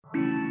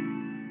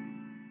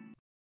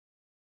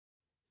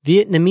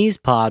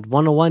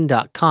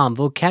VietnamesePod101.com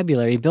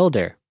Vocabulary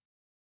Builder.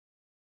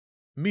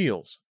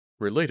 Meals,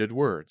 related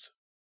words.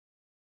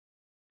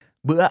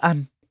 Bữa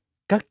ăn,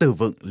 các từ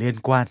vựng liên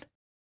quan.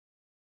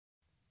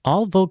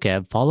 All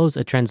vocab follows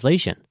a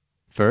translation.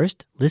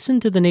 First, listen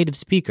to the native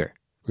speaker.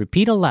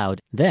 Repeat aloud,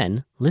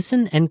 then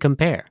listen and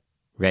compare.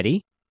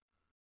 Ready?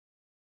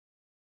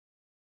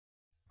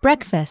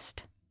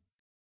 Breakfast.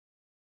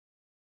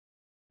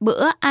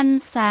 Bữa ăn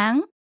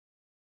sáng.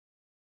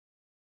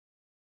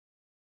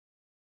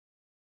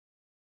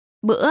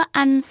 Bữa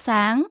ăn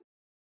sáng.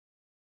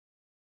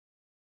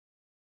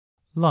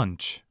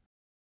 Lunch.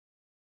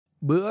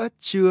 Bữa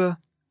trưa.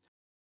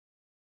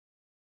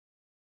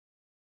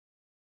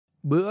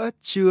 Bữa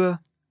trưa.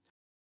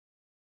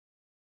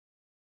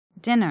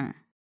 Dinner.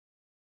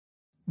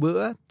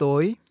 Bữa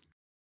tối.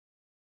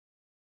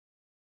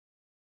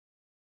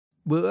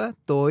 Bữa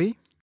tối.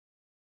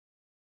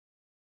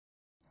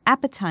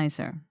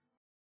 Appetizer.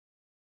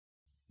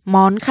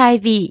 Món khai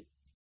vị.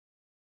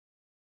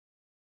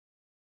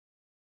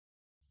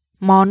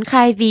 Món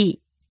khai vị.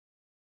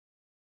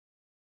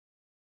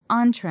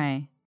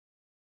 Entree.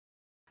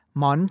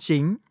 Món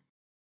chính.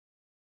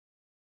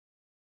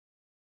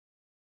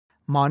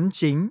 Món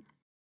chính.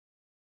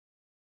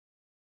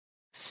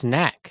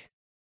 Snack.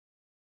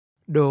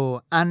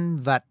 Đồ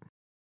ăn vặt.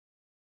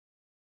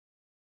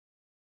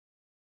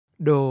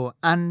 Đồ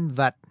ăn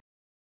vặt.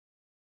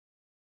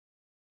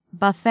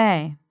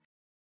 Buffet.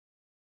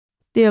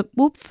 Tiệc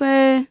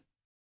buffet.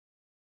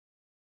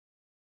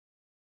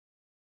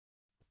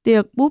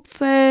 Tiệc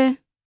buffet.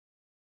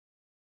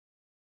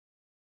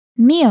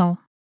 Meal.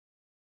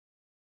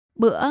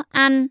 Bữa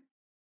ăn.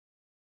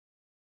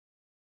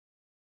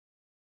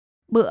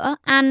 Bữa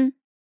ăn.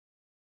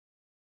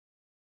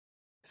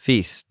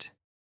 Feast.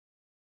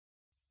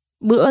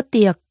 Bữa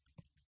tiệc.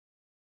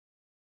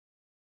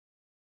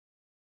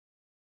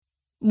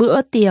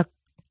 Bữa tiệc.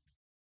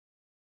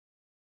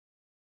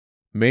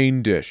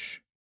 Main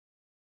dish.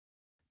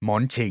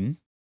 Món chính.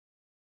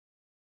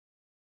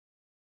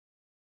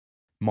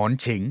 Món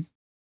chính.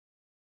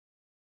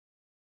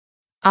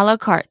 À la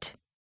carte.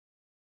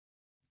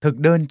 Thực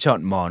đơn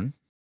chọn món.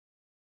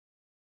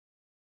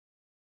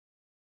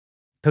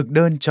 Thực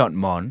đơn chọn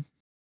món.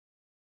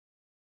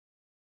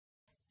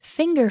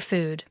 Finger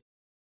food.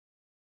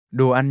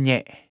 Đồ ăn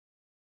nhẹ.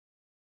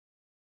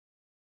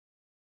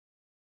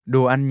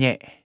 Đồ ăn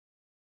nhẹ.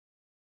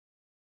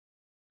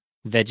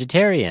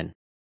 Vegetarian.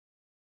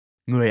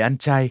 Người ăn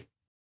chay.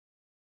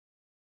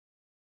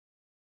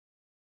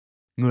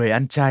 Người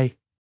ăn chay.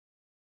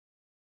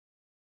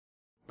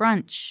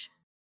 Brunch.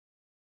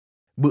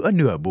 Bữa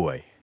nửa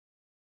buổi.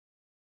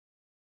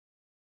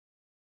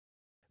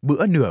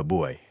 Bữa nửa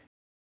buổi.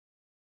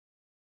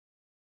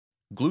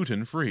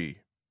 Gluten free.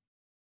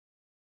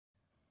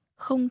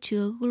 Không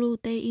chứa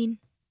glutein.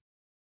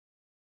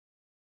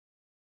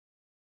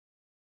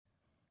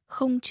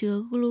 Không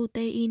chứa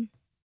glutein.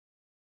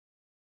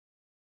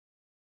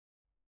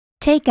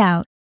 Take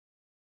out.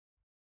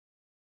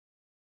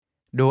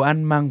 Đồ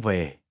ăn mang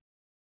về.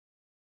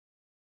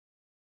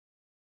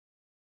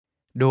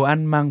 Đồ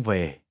ăn mang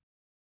về.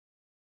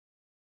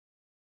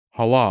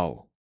 Halal.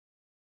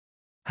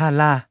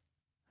 Hala.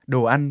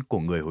 Đồ ăn của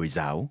người Hồi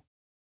giáo.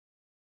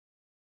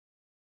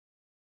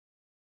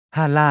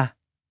 Hala.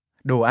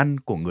 Đồ ăn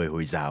của người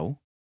Hồi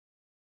giáo.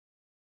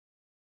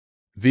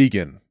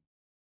 Vegan.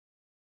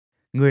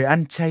 Người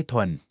ăn chay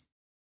thuần.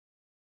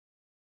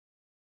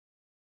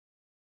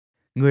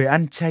 Người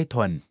ăn chay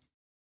thuần.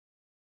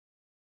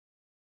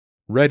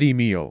 Ready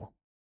meal.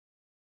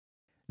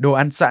 Đồ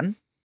ăn sẵn.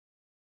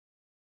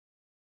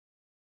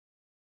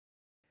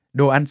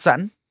 Đồ ăn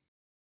sẵn.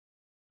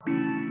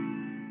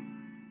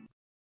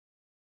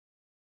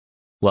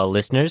 Well,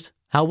 listeners,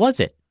 how was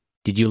it?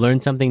 Did you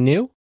learn something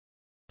new?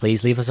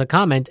 Please leave us a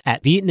comment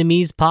at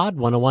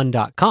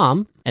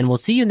VietnamesePod101.com, and we'll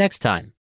see you next time.